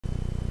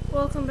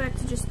Welcome back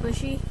to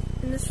JustBushy.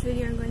 In this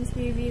video I'm going to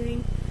be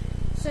reviewing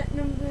set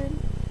number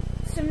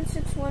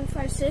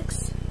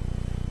 76156,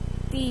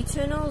 The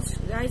Eternals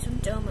Rise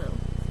of Domo.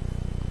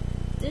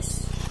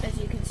 This,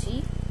 as you can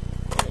see,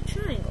 is a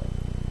triangle.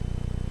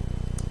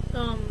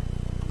 No,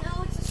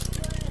 it's a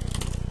square.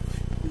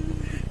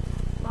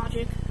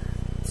 Logic.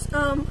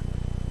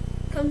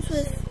 Comes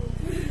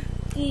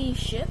with the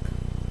ship.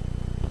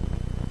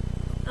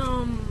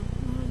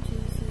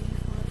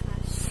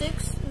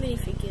 6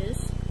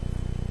 minifigures.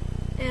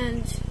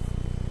 And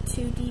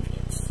 2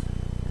 deviants.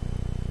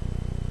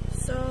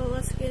 So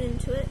let's get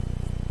into it.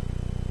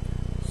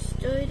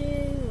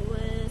 Starting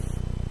with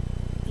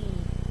the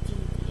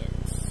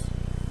deviants.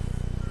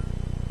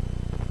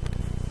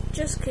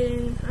 Just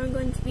kidding, I'm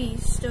going to be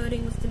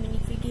starting with the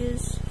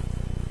minifigures.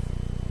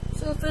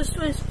 So the first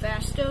one is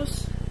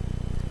Fastos.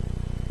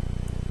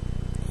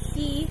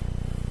 He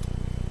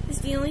is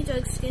the only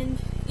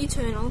dark-skinned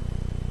Eternal.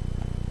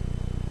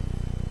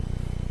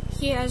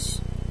 He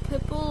has a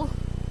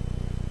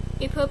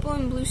purple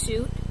and blue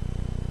suit.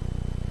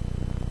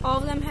 All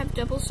of them have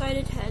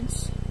double-sided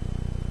heads.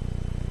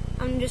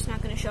 I'm just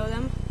not going to show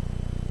them.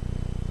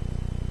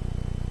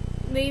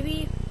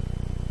 Maybe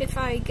if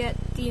I get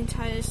the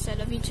entire set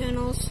of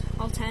Eternals,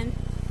 all 10,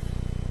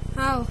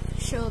 I'll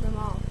show them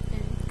all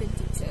in good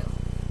detail.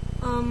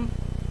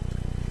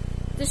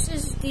 This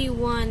is the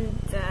one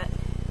that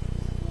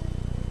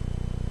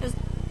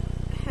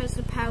has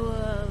the power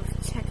of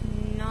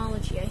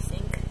technology, I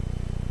think.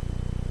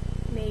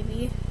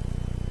 Maybe.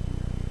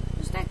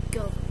 That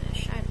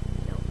Gilgamesh, I have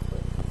no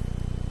clue.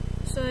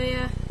 So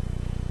yeah,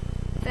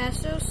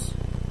 Fastos.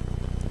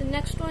 The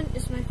next one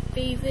is my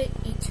favorite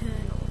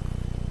Eternal,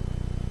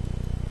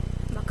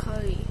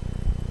 Makari.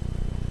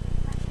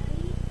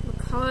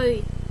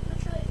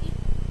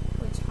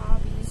 What's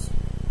Hobbies?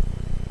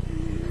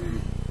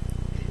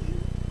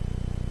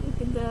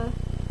 Look at the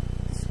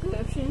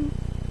description.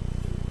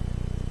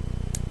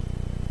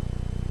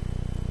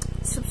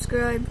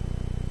 Subscribe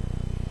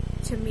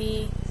to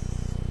me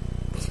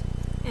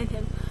and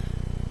him.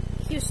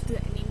 He was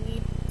threatening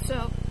me.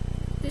 So,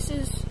 this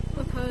is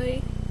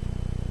Makari.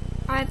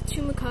 I have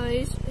 2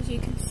 Makaris, as you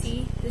can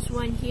see. There's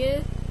one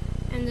here,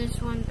 and there's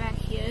one back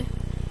here.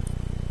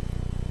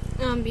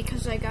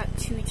 Because I got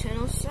 2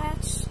 Eternal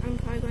sets, I'm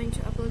probably going to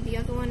upload the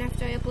other one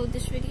after I upload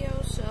this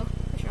video, so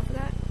watch out for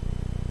that.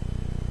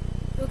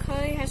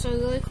 Makari has a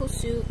really cool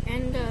suit,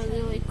 and a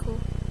really cool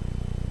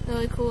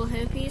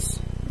hairpiece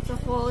with a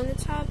hole in the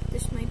top.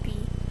 This might be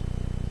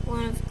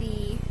one of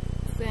the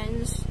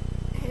Friends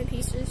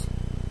headpieces.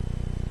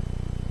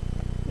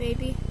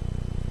 Maybe.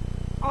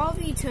 All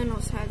the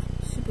Eternals have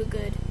super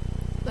good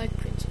leg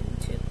printing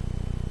too.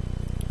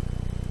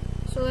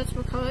 So that's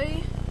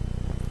Makari.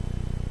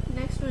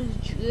 Next one is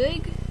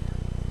Druig,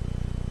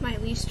 my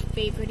least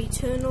favorite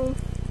Eternal.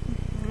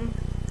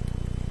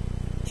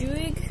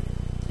 Druig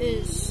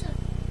is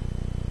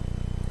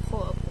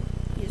horrible.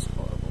 He is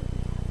horrible.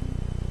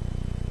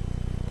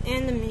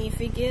 And the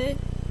minifigure,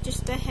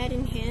 just the head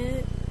and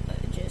hair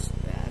are just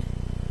bad.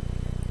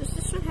 Does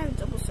this one have a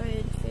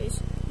double-sided face?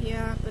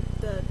 Yeah, but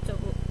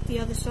the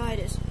other side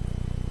is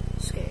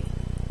scary.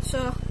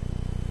 So,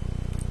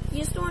 he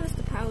is the one with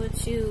the power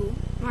to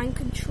mind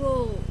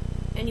control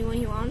anyone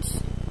he wants.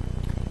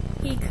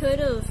 He could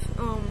have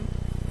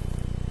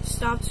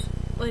stopped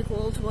like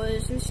world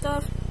wars and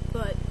stuff,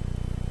 but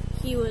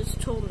he was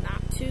told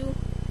not to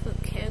for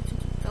character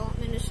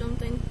development or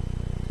something.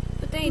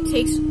 But then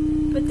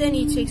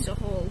he takes a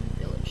whole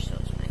village, so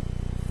it's fine.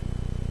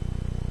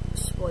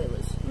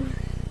 Spoilers.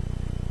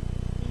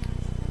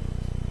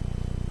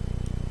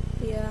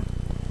 Yeah.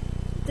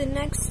 The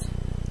next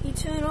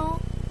Eternal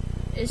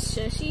is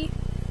Cersei.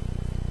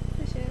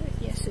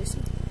 Yeah,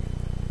 Cersei.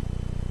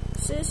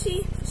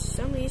 Cersei, for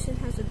some reason,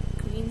 has a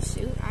green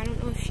suit. I don't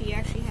know if she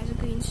actually has a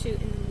green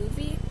suit in the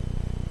movie,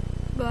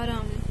 but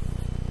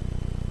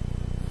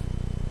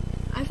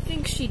I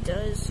think she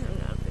does. I'm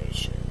not very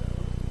sure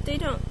though. They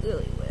don't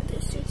really wear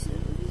their suits in the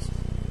movies.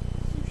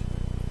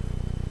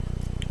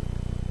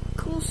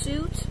 Cool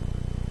suit.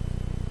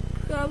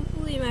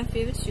 Probably my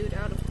favorite suit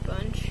out of the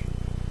bunch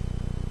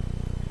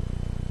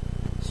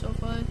so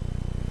far.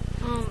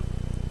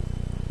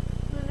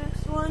 The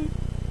next one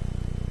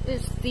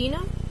is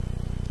Thena.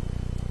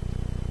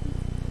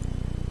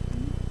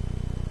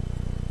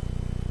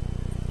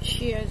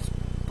 She has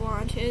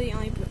blonde hair, the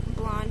only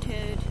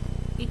blonde-haired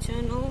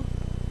Eternal.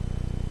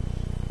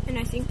 And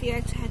I think the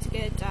actor had to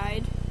get it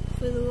dyed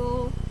for the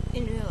role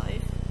in real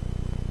life.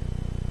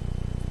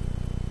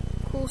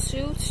 Cool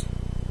suit.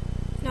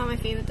 Not my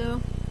favorite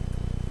though.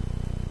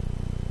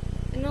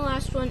 And the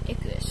last one,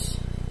 Icarus.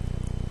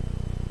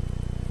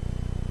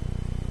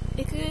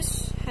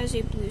 Icarus has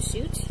a blue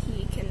suit.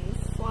 He can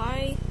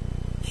fly,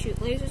 shoot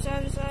lasers out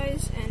of his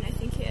eyes, and I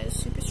think he has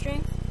super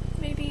strength,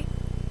 maybe?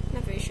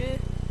 Not very sure.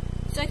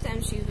 It's like the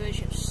MCU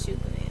version of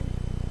Superman.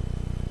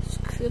 His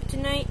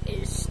kryptonite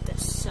is the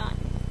sun,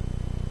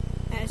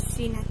 as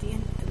seen at the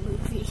end of the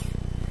movie.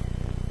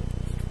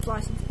 He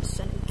flies into the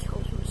sun and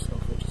kills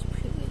himself, which is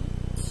pretty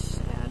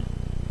sad.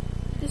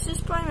 This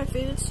is probably my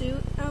favorite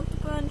suit out of the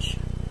bunch.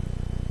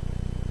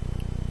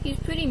 He's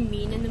pretty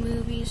mean in the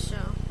movie, so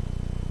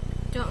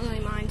don't really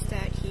mind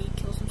that he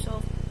kills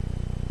himself.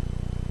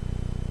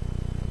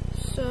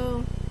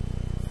 So,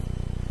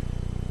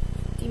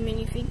 the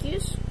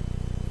minifigures.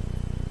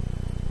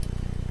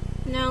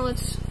 Now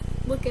let's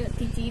look at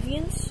the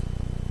deviants.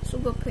 So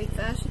we'll go pretty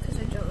fast because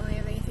I don't really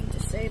have anything to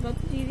say about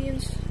the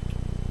deviants.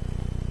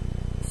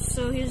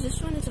 So here's this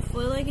one. It's a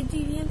four-legged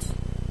deviant.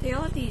 They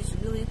all have these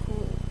really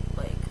cool,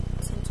 like,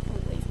 tentacle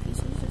wave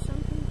pieces or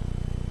something.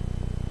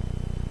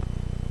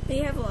 They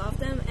have a lot of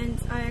them, and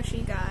I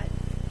actually got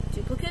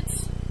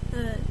duplicates,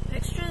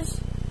 extras,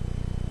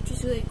 which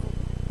is really cool.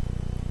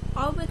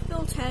 All with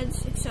built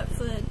heads, except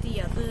for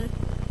the other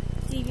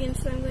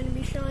deviants that I'm going to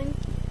be showing.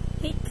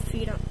 Hate the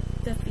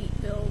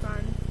feet build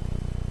on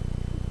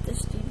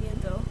this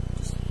deviant though.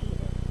 Just hate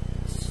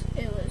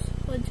it. It was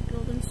hard to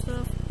build and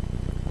stuff.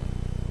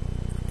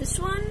 This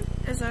one,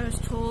 as I was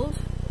told,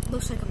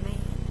 looks like a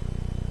man.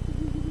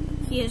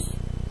 He has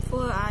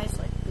 4 eyes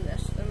like the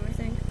rest of them, I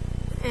think.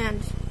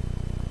 And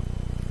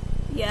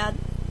yeah,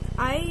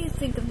 I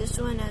think of this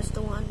one as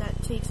the one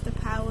that takes the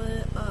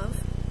power of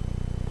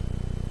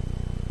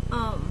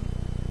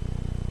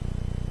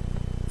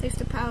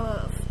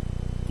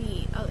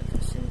the other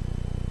person.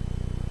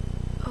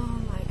 Oh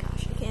my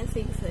gosh, I can't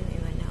think of the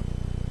name right now.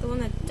 The one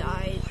that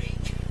died.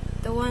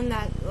 The one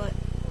that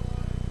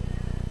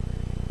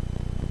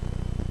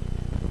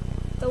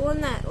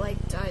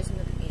like dies in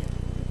the beginning.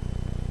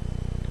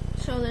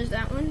 So there's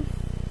that one.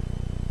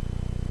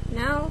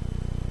 Now,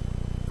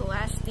 the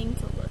last thing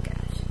to look at.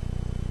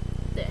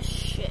 The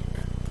ship.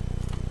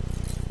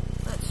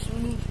 Let's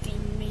move the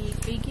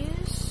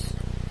minifigures.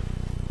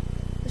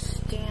 The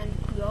stand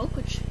broke,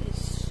 which is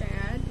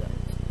sad, but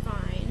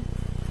fine.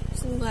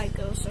 It's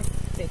Lego, so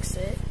fix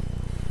it.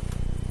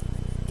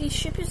 The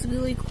ship is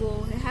really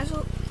cool. It has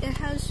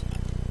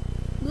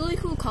really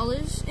cool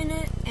colors in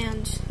it,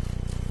 and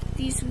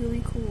these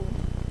really cool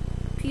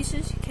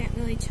pieces. You can't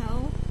really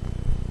tell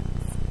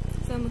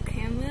from a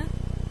camera,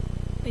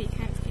 but you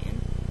kind of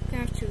can. You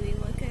have to really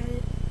look at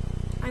it.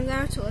 I'm gonna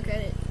have to look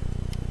at it.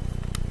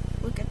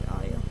 Look at the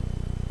audio,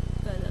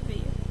 the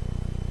video.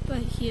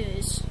 But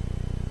here's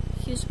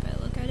a better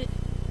look at it.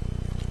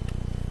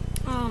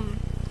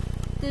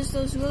 There's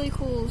those really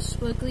cool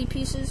sparkly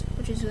pieces,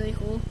 which is really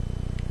cool.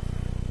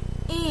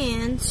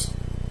 And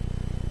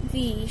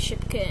the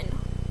ship can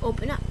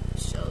open up,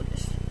 so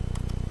just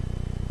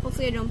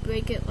hopefully I don't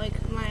break it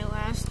like my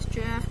last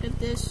draft of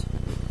this.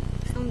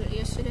 I filmed it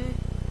yesterday.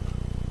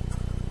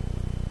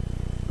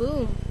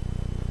 Boom.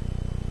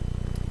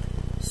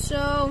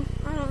 So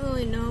I don't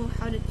really know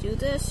how to do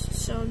this,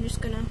 so I'm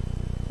just gonna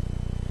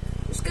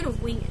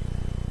wing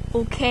it.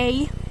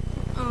 Okay.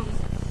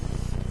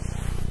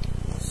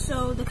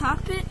 So the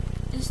cockpit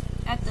is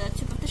at the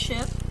tip of the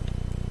ship.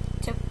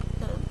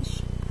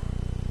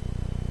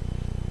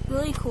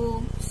 Really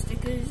cool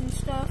stickers and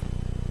stuff.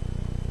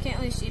 Can't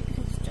really see it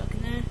because it's dark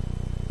in there.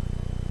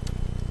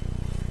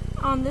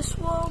 On this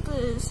wall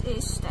there's a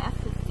staff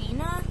of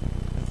Athena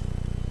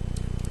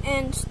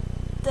and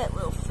that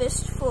little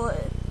fist for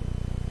it.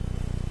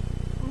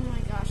 Oh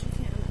my gosh, I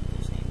can't remember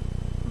his name.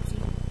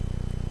 Oopsie.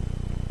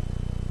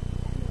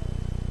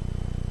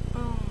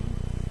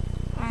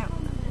 I don't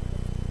remember.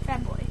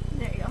 Fat boy.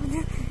 There you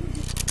go.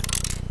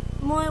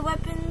 More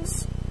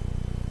weapons.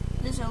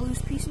 There's a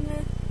loose piece in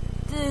there.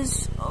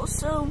 There's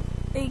also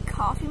a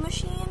coffee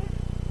machine,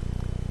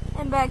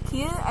 and back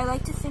here, I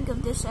like to think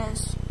of this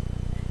as,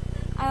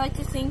 I like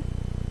to think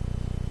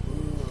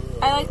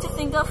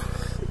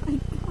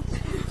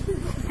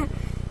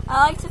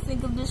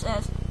of this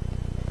as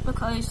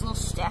Macari's little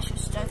stash of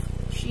stuff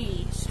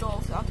she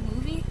stole throughout the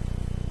movie.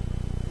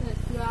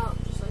 Throughout,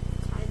 just like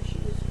the time she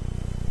was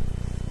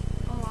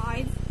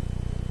alive,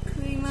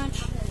 pretty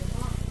much.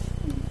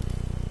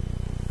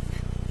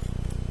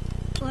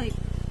 Like,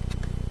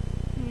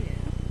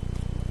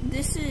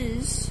 this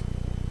is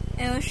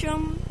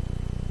Airsham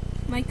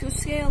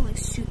microscale, like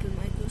super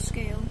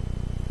microscale.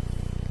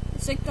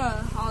 It's like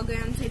the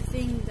hologram type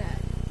thing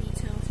that the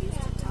Eternals use to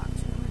talk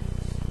to him.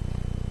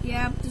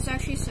 Yeah, this is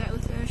actually set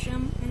with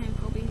Airsham, and I'm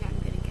hoping that I'm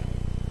gonna get it.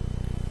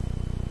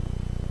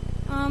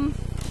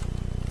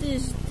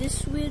 There's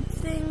this weird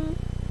thing,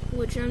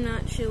 which I'm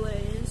not sure what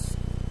it is.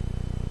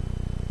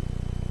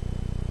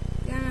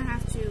 Gonna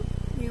have to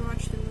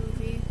rewatch the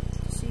movie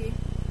to see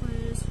what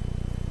it is.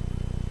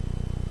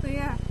 But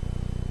yeah.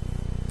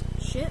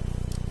 Shit.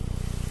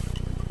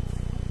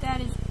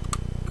 That is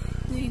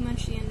pretty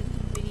much the end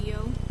of the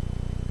video.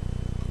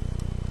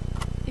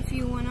 If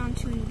you went on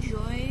to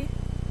enjoy,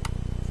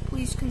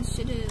 please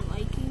consider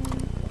liking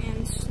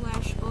and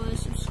 /or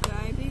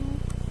subscribing.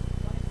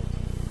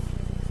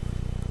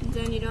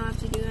 Then you don't have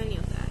to do any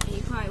of that, and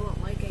you probably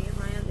won't like any of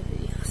my other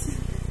videos.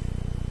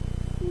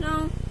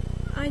 No,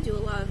 I do a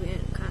lot of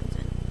random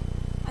content.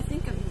 I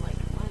think I'm like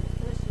one of the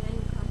first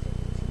random content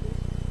YouTubers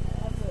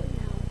ever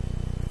now.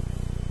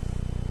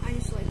 I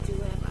just like do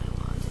whatever I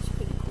want. It's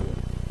pretty cool.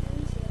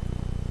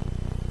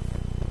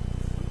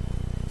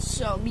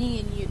 So me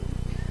and you.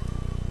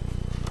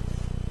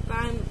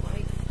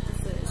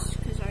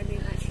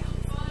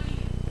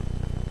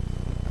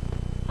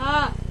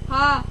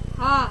 ha,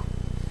 ha.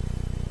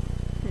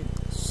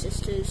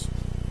 Sisters.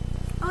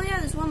 Oh yeah,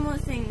 there's one more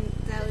thing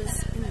that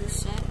was in the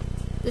set.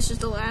 This is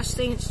the last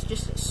thing. It's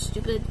just a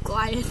stupid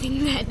glider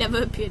thing that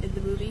never appeared in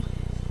the movie.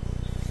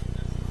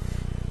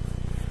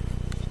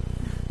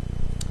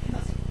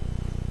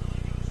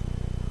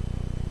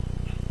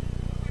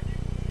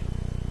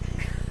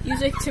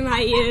 Music to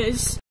my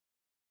ears.